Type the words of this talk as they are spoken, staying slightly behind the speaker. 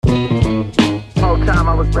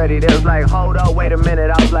was ready. They was like, hold up, wait a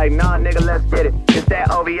minute. I was like, nah, nigga, let's get it. It's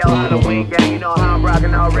that OVO Halloween gang, you know how I'm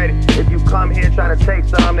rocking already. If you come here trying to take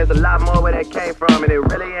some, there's a lot more where that came from, and it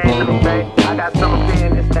really ain't no thing. I got some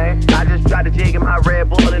opinion in this thing. I just tried to jig in my Red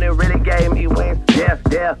Bull, and it really gave me wings.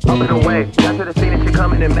 Yeah, open the way. Y'all should have seen this shit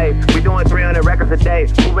coming in May. We doing 300 records a day.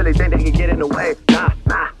 Who really think they can get in the way? Nah,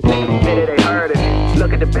 niggas admitted they heard it.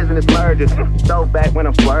 Look at the business mergers. So back when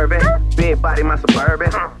I'm swerving. Big body, my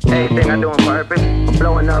Suburban. Everything I do on purpose. I'm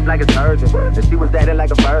blowing up like it's urgent. And she was acting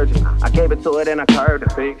like a virgin. I gave it to her, then I curved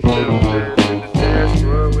her. Big shit in the dance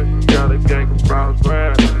floor with me. Got a gang of bros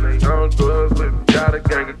round and they on drugs with me. Got a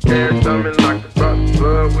gang of cash, coming like the rock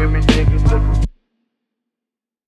club with me, niggas.